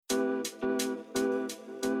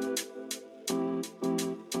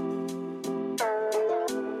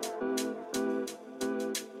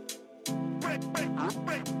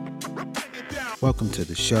Welcome to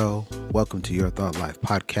the show. Welcome to Your Thought Life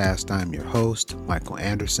podcast. I'm your host, Michael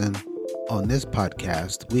Anderson. On this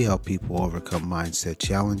podcast, we help people overcome mindset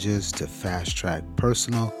challenges to fast track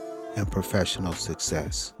personal and professional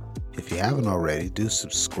success. If you haven't already, do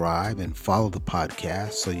subscribe and follow the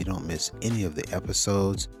podcast so you don't miss any of the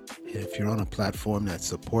episodes. And if you're on a platform that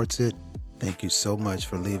supports it, thank you so much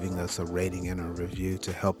for leaving us a rating and a review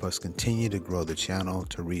to help us continue to grow the channel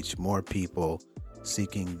to reach more people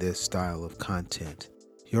seeking this style of content.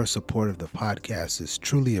 Your support of the podcast is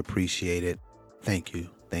truly appreciated. Thank you,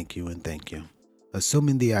 thank you, and thank you.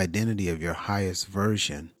 Assuming the identity of your highest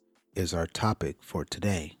version is our topic for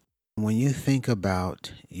today. When you think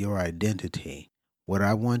about your identity, what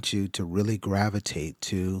I want you to really gravitate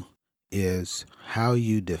to is how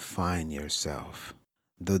you define yourself.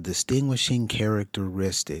 The distinguishing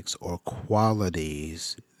characteristics or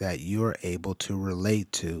qualities that you're able to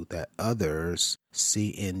relate to that others see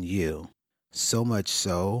in you. So much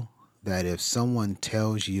so that if someone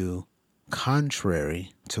tells you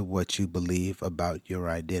contrary to what you believe about your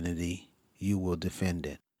identity, you will defend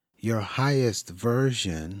it. Your highest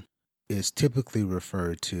version is typically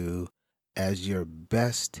referred to as your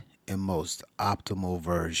best and most optimal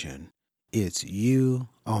version. It's you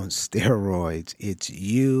on steroids. It's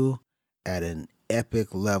you at an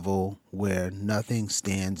epic level where nothing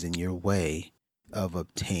stands in your way of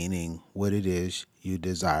obtaining what it is you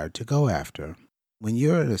desire to go after. When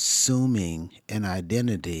you're assuming an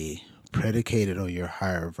identity predicated on your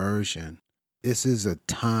higher version, this is a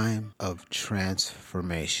time of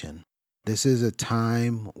transformation. This is a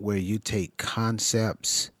time where you take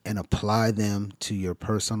concepts and apply them to your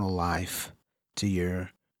personal life, to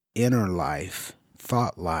your inner life,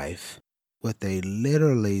 thought life. What they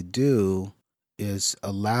literally do is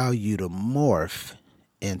allow you to morph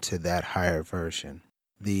into that higher version.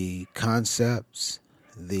 The concepts,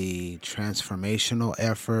 the transformational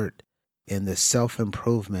effort, and the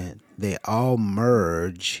self-improvement, they all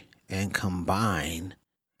merge and combine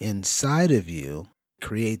inside of you,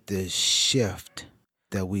 create this shift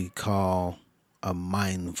that we call a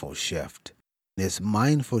mindful shift. This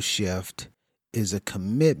mindful shift is a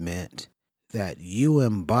commitment that you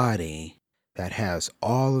embody that has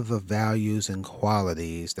all of the values and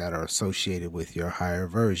qualities that are associated with your higher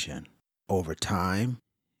version. Over time,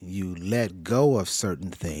 you let go of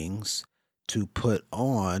certain things to put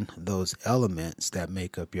on those elements that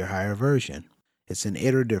make up your higher version. It's an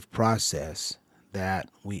iterative process that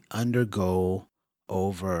we undergo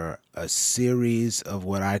over a series of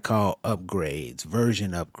what I call upgrades,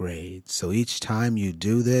 version upgrades. So each time you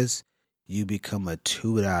do this, you become a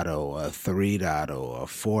 2.0, a 3.0, a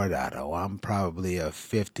 4.0. I'm probably a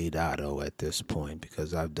 50.0 at this point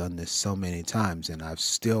because I've done this so many times and I've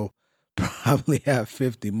still probably have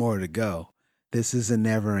 50 more to go. This is a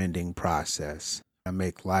never-ending process. I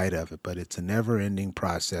make light of it, but it's a never-ending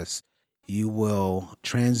process. You will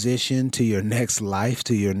transition to your next life,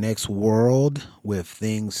 to your next world with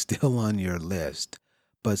things still on your list.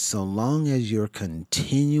 But so long as you're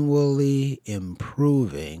continually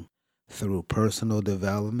improving through personal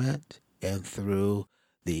development and through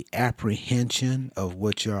the apprehension of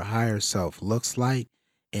what your higher self looks like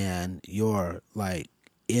and your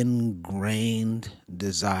ingrained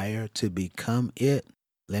desire to become it,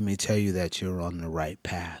 let me tell you that you're on the right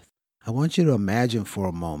path. I want you to imagine for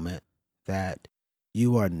a moment that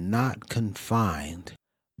you are not confined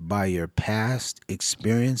by your past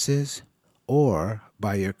experiences or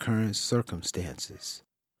by your current circumstances.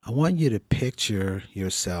 I want you to picture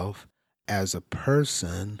yourself as a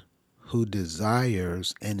person who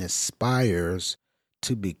desires and aspires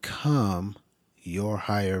to become your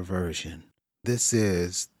higher version. This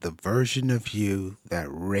is the version of you that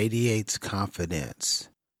radiates confidence,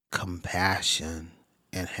 compassion,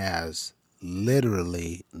 and has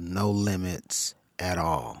literally no limits at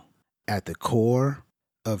all. At the core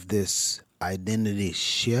of this identity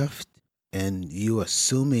shift and you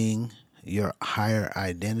assuming your higher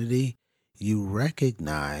identity, you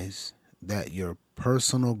recognize that your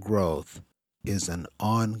personal growth is an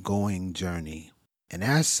ongoing journey. And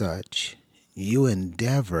as such, you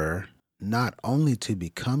endeavor not only to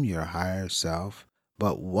become your higher self,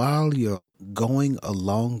 but while you're going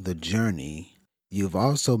along the journey, you've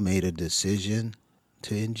also made a decision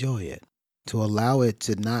to enjoy it, to allow it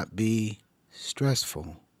to not be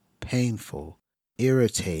stressful, painful,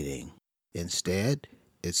 irritating. Instead,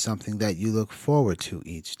 it's something that you look forward to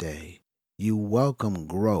each day. You welcome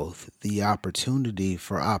growth, the opportunity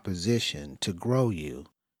for opposition to grow you.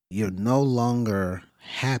 You're no longer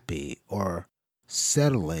happy or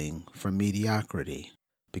settling for mediocrity.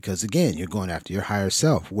 Because again, you're going after your higher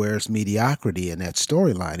self. Where's mediocrity in that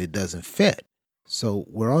storyline? It doesn't fit. So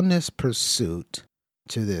we're on this pursuit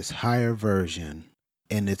to this higher version,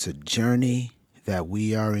 and it's a journey that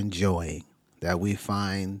we are enjoying, that we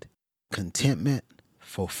find contentment,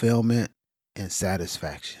 fulfillment, and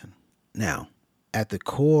satisfaction. Now, at the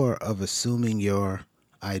core of assuming your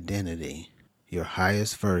identity, your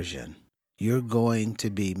highest version, you're going to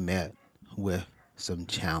be met with some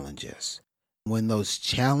challenges. When those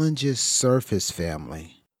challenges surface,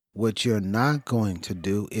 family, what you're not going to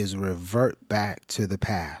do is revert back to the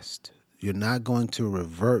past. You're not going to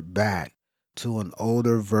revert back to an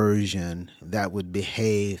older version that would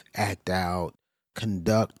behave, act out,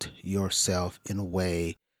 conduct yourself in a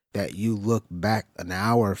way that you look back an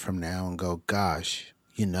hour from now and go, gosh,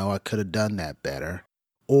 I could have done that better.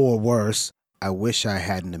 Or worse, I wish I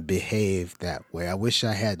hadn't behaved that way. I wish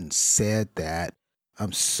I hadn't said that.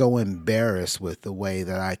 I'm so embarrassed with the way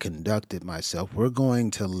that I conducted myself. We're going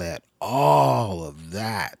to let all of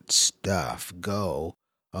that stuff go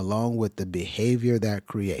along with the behavior that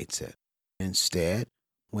creates it. Instead,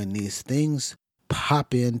 when these things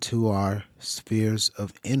pop into our spheres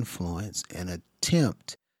of influence and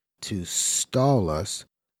attempt to stall us,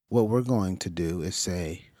 what we're going to do is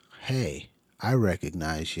say, hey, I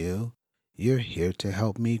recognize you. You're here to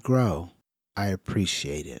help me grow. I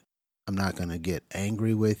appreciate it. I'm not going to get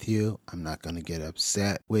angry with you. I'm not going to get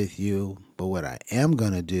upset with you. But what I am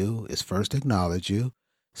going to do is first acknowledge you.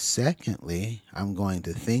 Secondly, I'm going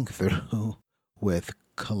to think through with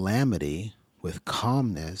calamity, with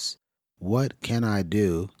calmness, what can I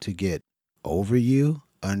do to get over you,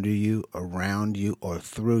 under you, around you, or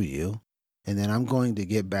through you? And then I'm going to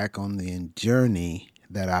get back on the journey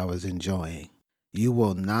that I was enjoying. You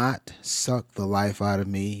will not suck the life out of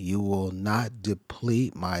me. You will not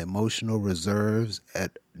deplete my emotional reserves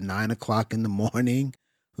at 9 o'clock in the morning,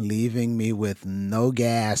 leaving me with no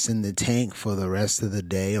gas in the tank for the rest of the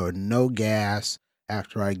day, or no gas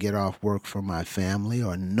after I get off work for my family,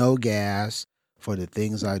 or no gas for the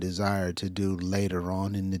things I desire to do later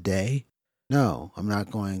on in the day. No, I'm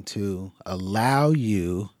not going to allow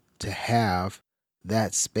you to have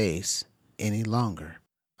that space any longer.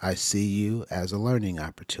 I see you as a learning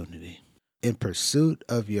opportunity. In pursuit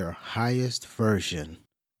of your highest version,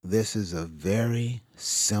 this is a very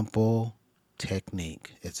simple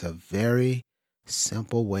technique. It's a very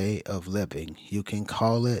simple way of living. You can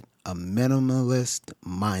call it a minimalist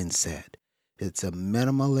mindset. It's a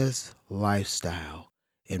minimalist lifestyle,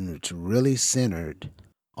 and it's really centered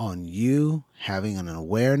on you having an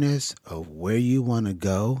awareness of where you want to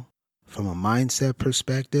go from a mindset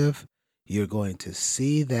perspective. You're going to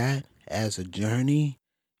see that as a journey.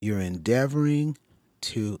 You're endeavoring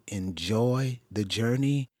to enjoy the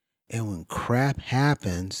journey. And when crap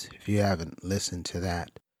happens, if you haven't listened to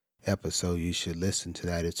that episode, you should listen to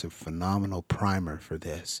that. It's a phenomenal primer for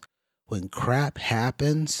this. When crap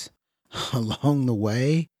happens along the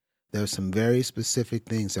way, there's some very specific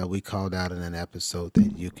things that we called out in an episode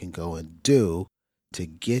that you can go and do to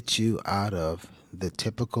get you out of the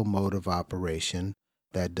typical mode of operation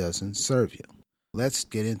that doesn't serve you. Let's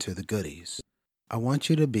get into the goodies. I want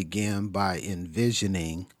you to begin by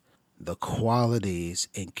envisioning the qualities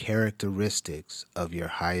and characteristics of your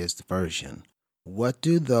highest version. What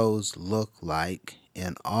do those look like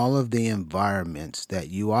in all of the environments that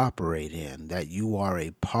you operate in, that you are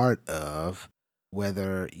a part of,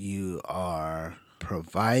 whether you are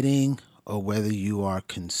providing or whether you are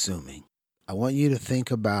consuming? I want you to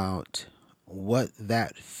think about what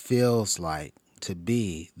that feels like to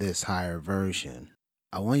be this higher version.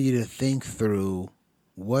 I want you to think through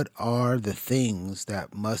what are the things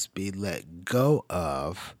that must be let go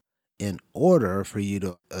of in order for you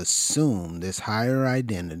to assume this higher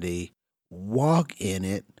identity, walk in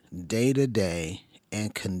it day to day,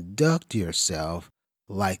 and conduct yourself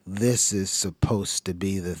like this is supposed to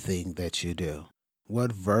be the thing that you do.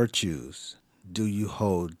 What virtues do you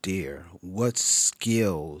hold dear? What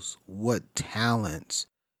skills, what talents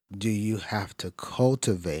do you have to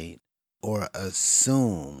cultivate or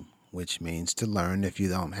assume, which means to learn if you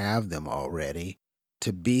don't have them already,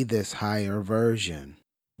 to be this higher version?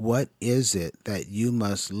 What is it that you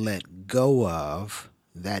must let go of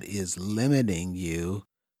that is limiting you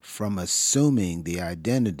from assuming the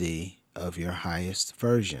identity of your highest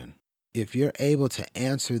version? If you're able to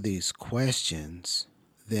answer these questions,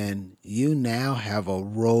 then you now have a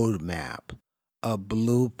roadmap, a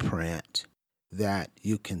blueprint that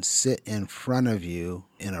you can sit in front of you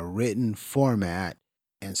in a written format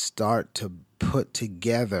and start to put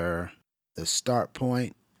together the start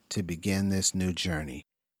point to begin this new journey,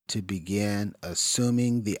 to begin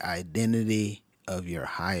assuming the identity of your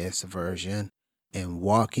highest version and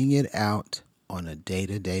walking it out on a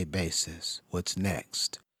day-to-day basis. What's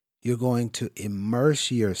next? You're going to immerse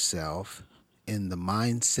yourself in the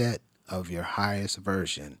mindset of your highest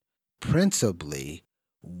version. Principally,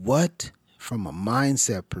 what from a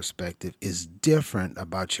mindset perspective is different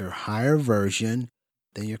about your higher version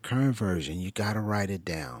than your current version? You got to write it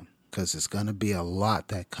down because it's going to be a lot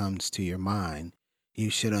that comes to your mind. You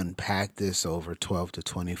should unpack this over 12 to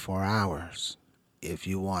 24 hours. If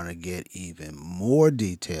you want to get even more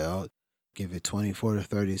detailed, give it 24 to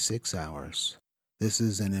 36 hours. This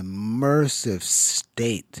is an immersive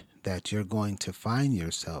state that you're going to find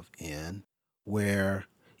yourself in where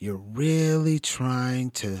you're really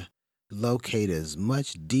trying to locate as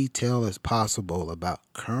much detail as possible about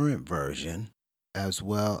current version as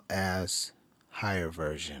well as higher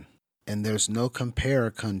version. And there's no compare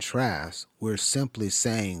or contrast. We're simply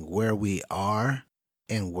saying where we are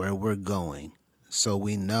and where we're going. So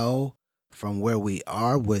we know from where we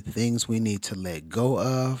are what things we need to let go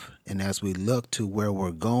of, and as we look to where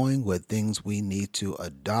we're going, what things we need to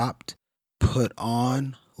adopt, put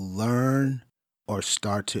on, learn, or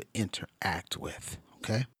start to interact with.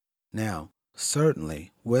 Okay? Now,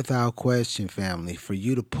 certainly, without question, family, for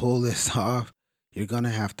you to pull this off, you're going to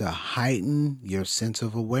have to heighten your sense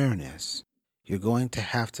of awareness. You're going to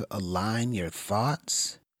have to align your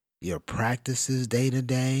thoughts, your practices day to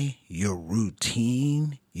day, your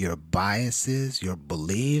routine, your biases, your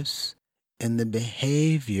beliefs, and the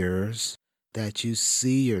behaviors that you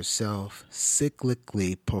see yourself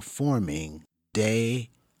cyclically performing day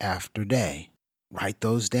after day. Write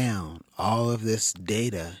those down. All of this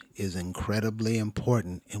data is incredibly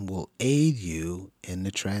important and will aid you in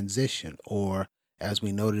the transition, or as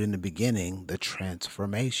we noted in the beginning, the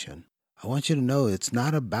transformation. I want you to know it's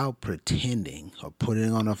not about pretending or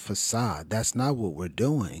putting on a facade. That's not what we're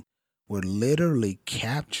doing. We're literally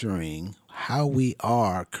capturing how we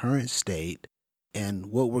are current state and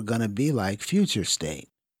what we're going to be like future state.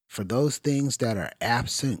 For those things that are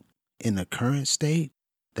absent in the current state,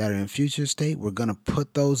 that are in future state, we're going to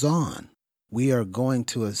put those on. We are going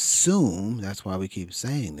to assume, that's why we keep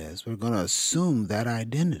saying this, we're going to assume that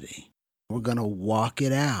identity. We're going to walk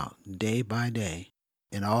it out day by day.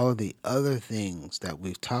 And all of the other things that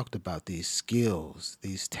we've talked about, these skills,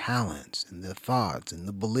 these talents, and the thoughts, and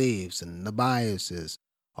the beliefs, and the biases,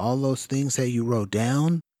 all those things that you wrote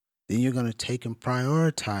down, then you're going to take and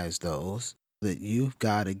prioritize those so that you've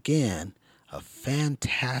got, again, a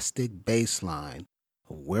fantastic baseline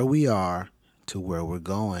of where we are to where we're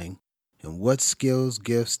going and what skills,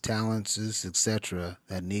 gifts, talents, etc.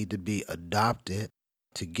 that need to be adopted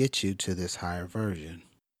to get you to this higher version.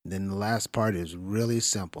 Then the last part is really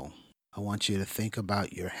simple. I want you to think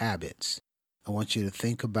about your habits. I want you to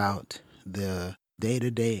think about the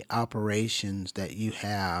day-to-day operations that you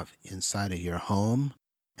have inside of your home,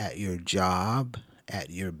 at your job, at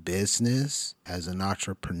your business, as an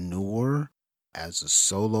entrepreneur, as a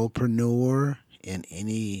solopreneur, in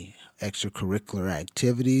any extracurricular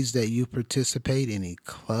activities that you participate, any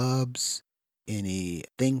clubs, any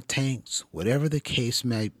think tanks, whatever the case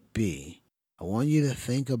may be. I want you to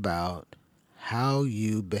think about how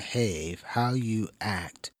you behave, how you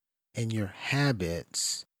act, and your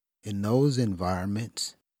habits in those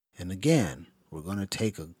environments. And again, we're going to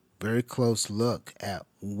take a very close look at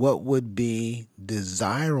what would be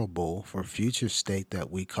desirable for future state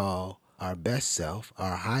that we call our best self,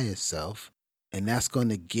 our highest self. And that's going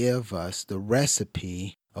to give us the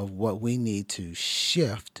recipe of what we need to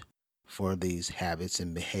shift for these habits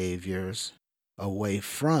and behaviors away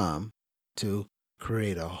from to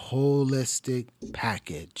create a holistic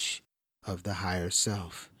package of the higher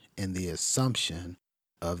self and the assumption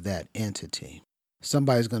of that entity.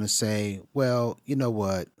 Somebody's going to say, well, you know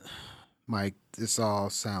what, Mike, this all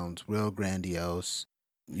sounds real grandiose.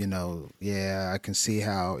 I can see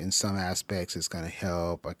how in some aspects it's going to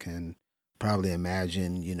help. I can probably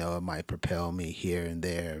imagine, it might propel me here and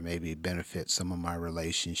there, maybe benefit some of my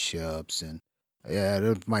relationships, and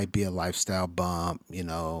there might be a lifestyle bump,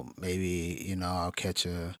 maybe, I'll catch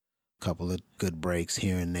a couple of good breaks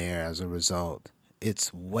here and there as a result.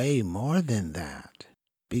 It's way more than that,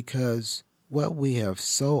 because what we have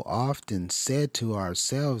so often said to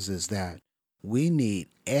ourselves is that we need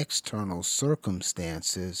external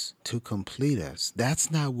circumstances to complete us. That's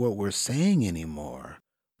not what we're saying anymore.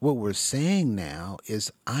 What we're saying now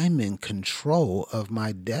is I'm in control of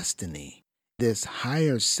my destiny. This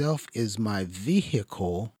higher self is my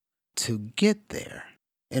vehicle to get there.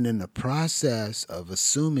 And in the process of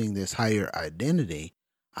assuming this higher identity,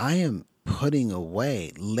 I am putting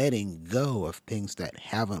away, letting go of things that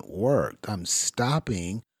haven't worked. I'm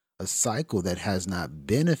stopping a cycle that has not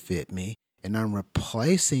benefited me, and I'm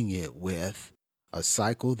replacing it with a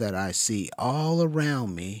cycle that I see all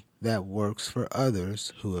around me that works for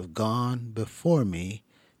others who have gone before me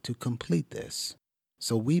to complete this.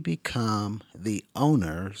 So we become the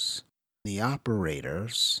owners, the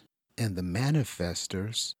operators, and the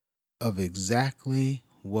manifestors of exactly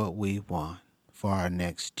what we want for our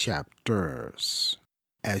next chapters.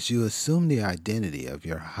 As you assume the identity of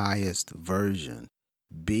your highest version,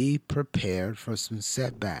 be prepared for some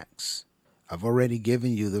setbacks. I've already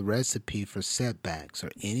given you the recipe for setbacks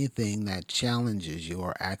or anything that challenges you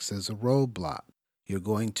or acts as a roadblock. You're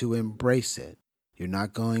going to embrace it. You're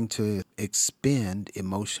not going to expend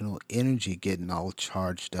emotional energy getting all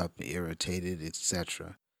charged up, irritated,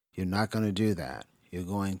 etc. You're not going to do that. You're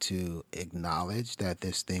going to acknowledge that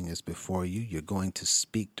this thing is before you. You're going to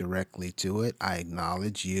speak directly to it. I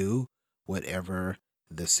acknowledge you, whatever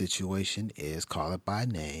the situation is, call it by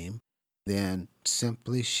name. Then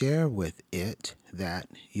simply share with it that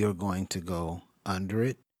you're going to go under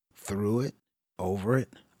it, through it, over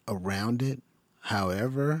it, around it,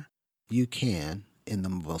 however you can in the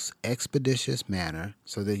most expeditious manner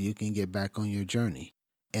so that you can get back on your journey,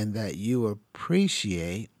 and that you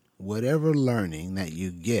appreciate whatever learning that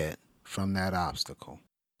you get from that obstacle.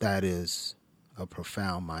 That is a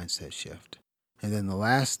profound mindset shift. And then the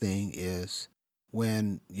last thing is,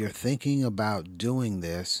 when you're thinking about doing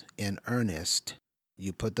this in earnest,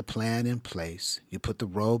 you put the plan in place, you put the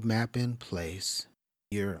roadmap in place,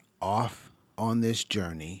 you're off on this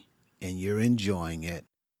journey and you're enjoying it.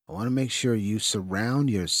 I want to make sure you surround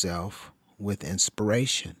yourself with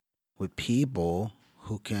inspiration, with people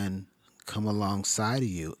who can come alongside of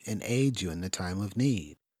you and aid you in the time of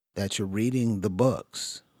need, that you're reading the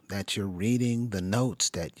books, that you're reading the notes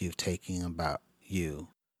that you've taken about you,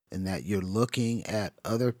 and that you're looking at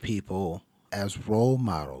other people as role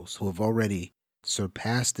models who have already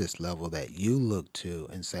surpassed this level that you look to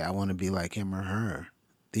and say, I want to be like him or her.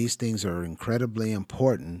 These things are incredibly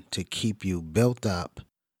important to keep you built up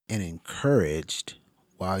and encouraged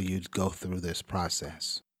while you go through this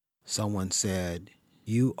process. Someone said,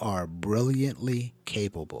 you are brilliantly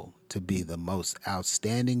capable to be the most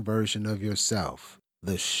outstanding version of yourself.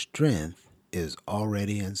 The strength is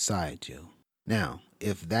already inside you. Now,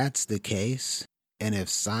 if that's the case, and if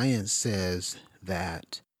science says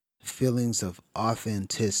that feelings of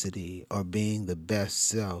authenticity or being the best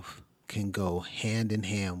self can go hand in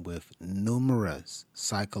hand with numerous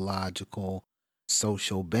psychological,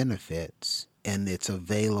 social benefits, and it's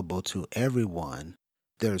available to everyone,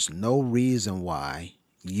 there's no reason why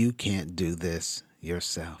you can't do this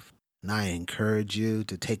yourself. And I encourage you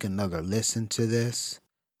to take another listen to this,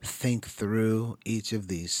 think through each of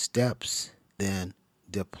these steps, then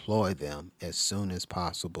deploy them as soon as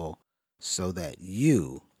possible so that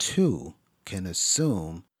you, too, can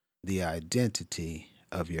assume the identity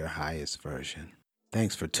of your highest version.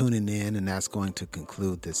 Thanks for tuning in, and that's going to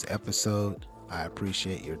conclude this episode. I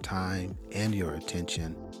appreciate your time and your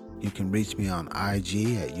attention. You can reach me on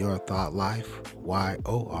IG at Your Thought Life,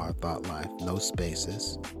 YOR Thought Life, no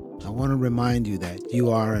spaces. I want to remind you that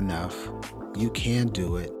you are enough, you can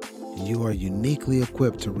do it, and you are uniquely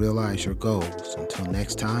equipped to realize your goals. Until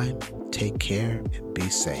next time, take care and be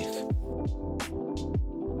safe.